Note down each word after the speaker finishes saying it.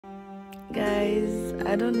Guys,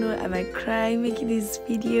 I don't know, I might cry making this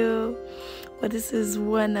video, but this is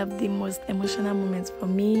one of the most emotional moments for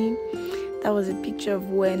me. That was a picture of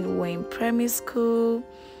when we were in primary school,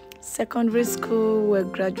 secondary school. We're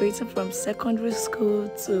graduating from secondary school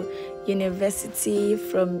to university.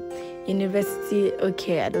 From university,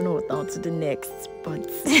 okay, I don't know what I want to do next, but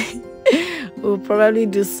we'll probably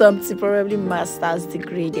do something, probably master's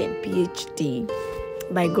degree, then PhD,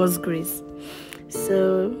 by God's grace.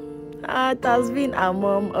 So it has been our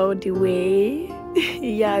mom all the way.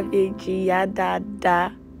 Yeah, baby, yeah,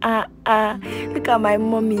 dada. Look at my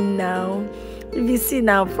mommy now. If you see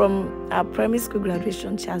now, from our primary school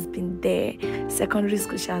graduation, she has been there. Secondary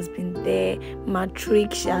school, she has been there.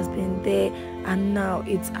 Matric, she has been there. And now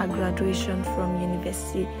it's our graduation from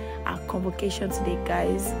university. Our convocation today,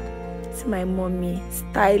 guys. See my mommy,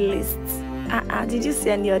 stylist. Did you see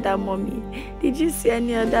any other mommy? Did you see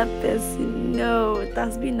any other person? No, it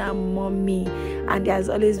has been our mommy. And there has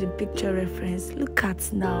always been picture reference. Look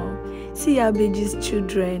at now. See your baby's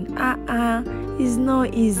children. It's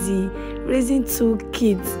not easy. Raising 2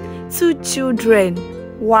 kids, 2 children.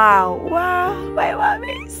 Wow. My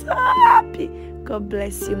mommy is so happy. God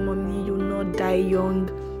bless you, mommy. You will not die young.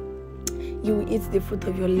 You will eat the fruit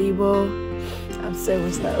of your labor. I'm sorry.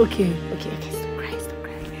 Okay.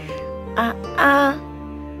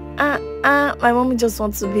 My mommy just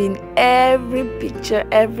wants to be in every picture,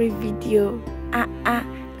 every video.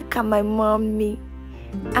 Look at my mommy.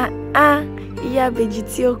 Yeah,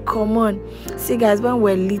 vegetable, come on. See, guys, when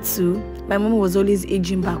we were little, my mom was always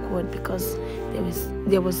aging backward because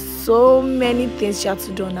there was so many things she had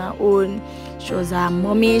to do on her own. She was her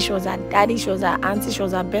mommy, she was her daddy, she was her auntie, she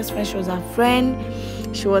was her best friend, she was her friend,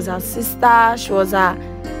 she was her sister, she was her,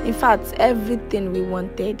 in fact, everything we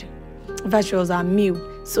wanted. In fact, she was our meal.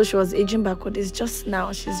 So she was aging backward. It's just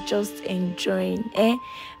now she's just enjoying.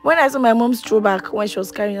 When I saw my mom's throwback when she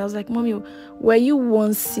was carrying, I was like, Mommy, were you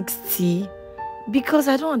 160? Because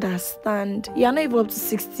I don't understand. You are not even up to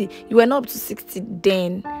 60. You were not up to 60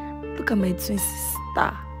 then. Look at my twin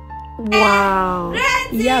sister. Wow.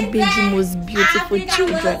 Yeah, baby, most beautiful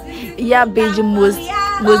children. Yeah, baby, most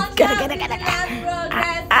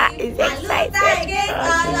is excited.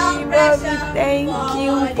 Mommy, thank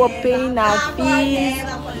you for paying our fees,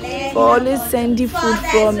 for always sending food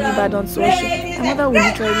from Ibadan to Osun. My mother will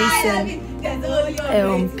literally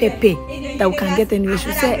send pepper that we can get anywhere.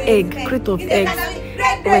 She said egg, crate of eggs.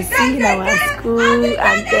 We're singing our school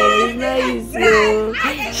and there is no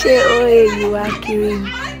easy. You are kidding.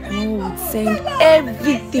 Mom would send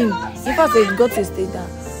everything. In fact, it got to a state that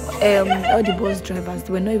all the bus drivers,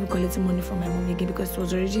 they were not even collecting money from my mom again because it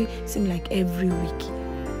was already seemed like every week.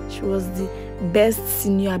 She was the best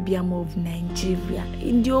senior abiyamo of Nigeria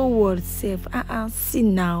in the whole world. Safe. See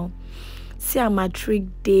now, see our matric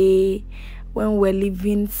day when we're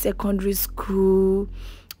leaving secondary school.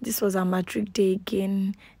 This was our matric day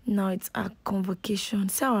again. Now it's our convocation.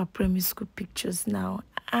 See our primary school pictures now.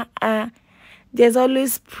 There's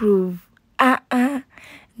always proof.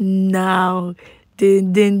 Now.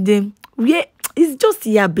 Yeah, it's just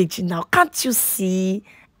here, bitch. Now, can't you see?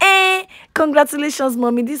 Congratulations,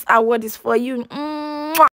 mommy. This award is for you.